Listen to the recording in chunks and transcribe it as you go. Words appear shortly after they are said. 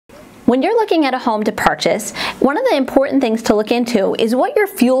When you're looking at a home to purchase, one of the important things to look into is what your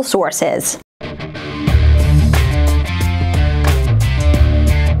fuel source is.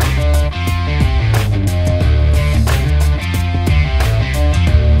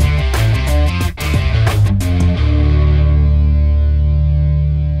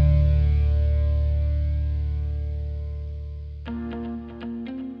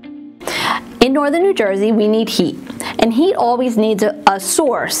 In northern New Jersey, we need heat, and heat always needs a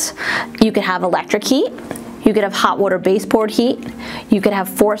source. You could have electric heat, you could have hot water baseboard heat, you could have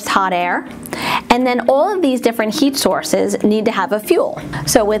forced hot air, and then all of these different heat sources need to have a fuel.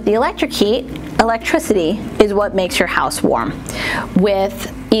 So with the electric heat, electricity is what makes your house warm.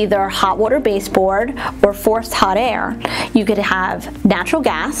 With either hot water baseboard or forced hot air, you could have natural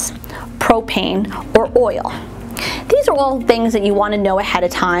gas, propane, or oil. These are all things that you want to know ahead of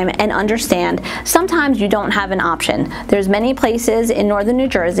time and understand. Sometimes you don't have an option. There's many places in northern New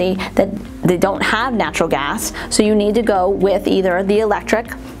Jersey that they don't have natural gas, so you need to go with either the electric,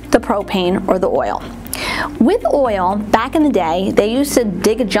 the propane, or the oil. With oil, back in the day, they used to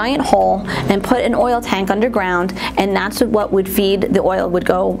dig a giant hole and put an oil tank underground, and that's what would feed. The oil would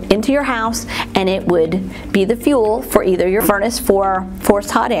go into your house, and it would be the fuel for either your furnace for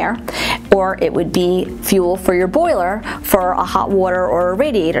forced hot air, or it would be fuel for your boiler for a hot water or a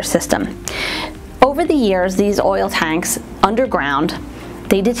radiator system. Over the years, these oil tanks underground,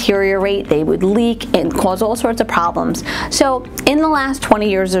 they deteriorate, they would leak and cause all sorts of problems. So in the last 20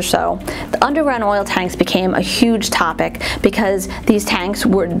 years or so, the underground oil tanks became a huge topic because these tanks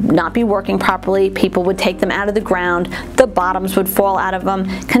would not be working properly. People would take them out of the ground, the bottoms would fall out of them,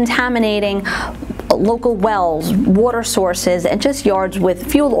 contaminating local wells, water sources, and just yards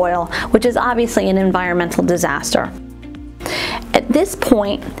with fuel oil, which is obviously an environmental disaster. At this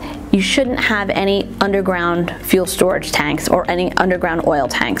point, you shouldn't have any underground fuel storage tanks or any underground oil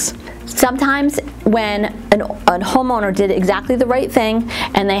tanks. Sometimes when a homeowner did exactly the right thing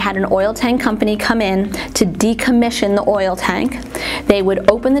and they had an oil tank company come in to decommission the oil tank, they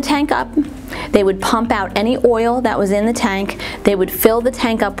would open the tank up, they would pump out any oil that was in the tank, they would fill the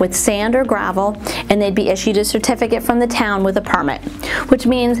tank up with sand or gravel, and they'd be issued a certificate from the town with a permit, which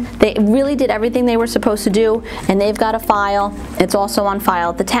means they really did everything they were supposed to do, and they've got a file. It's also on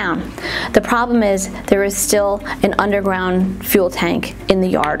file at the town. The problem is there is still an underground fuel tank in the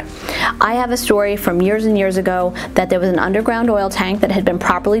yard. I have a story from years and years ago that there was an underground oil tank that had been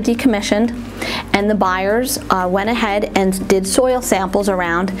properly decommissioned, and the buyers went ahead and did soil samples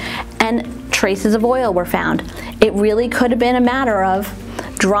around, and traces of oil were found. It really could have been a matter of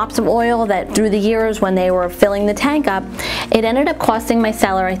drops of oil that through the years when they were filling the tank up, it ended up costing my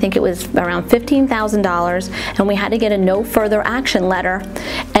seller, I think it was around $15,000, and we had to get a no further action letter,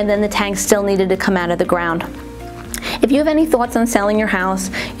 and then the tank still needed to come out of the ground. If you have any thoughts on selling your house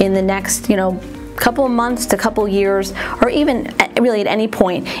in the next, couple of months to couple years, or even really at any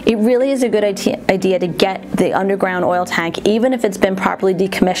point, it really is a good idea to get the underground oil tank, even if it's been properly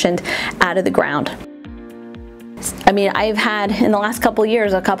decommissioned, out of the ground. I mean, I've had in the last couple of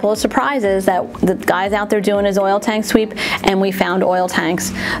years a couple of surprises that the guy's out there doing his oil tank sweep, and we found oil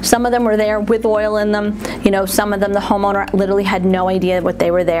tanks. Some of them were there with oil in them. Some of them the homeowner literally had no idea what they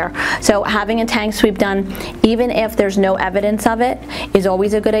were there. So having a tank sweep done, even if there's no evidence of it, is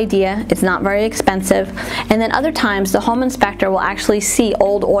always a good idea. It's not very expensive. And then other times the home inspector will actually see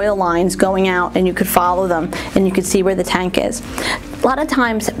old oil lines going out, and you could follow them and you could see where the tank is. A lot of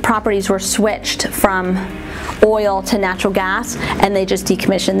times properties were switched from oil to natural gas, and they just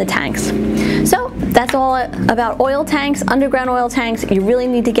decommissioned the tanks. So that's all about oil tanks, underground oil tanks. You really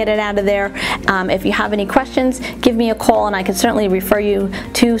need to get it out of there. If you have any questions, give me a call, and I can certainly refer you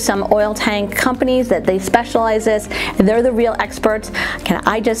to some oil tank companies that they specialize this. They're the real experts.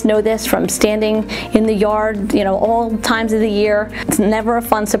 I just know this from standing in the yard, all times of the year. It's never a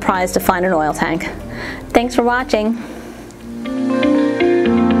fun surprise to find an oil tank. Thanks for watching.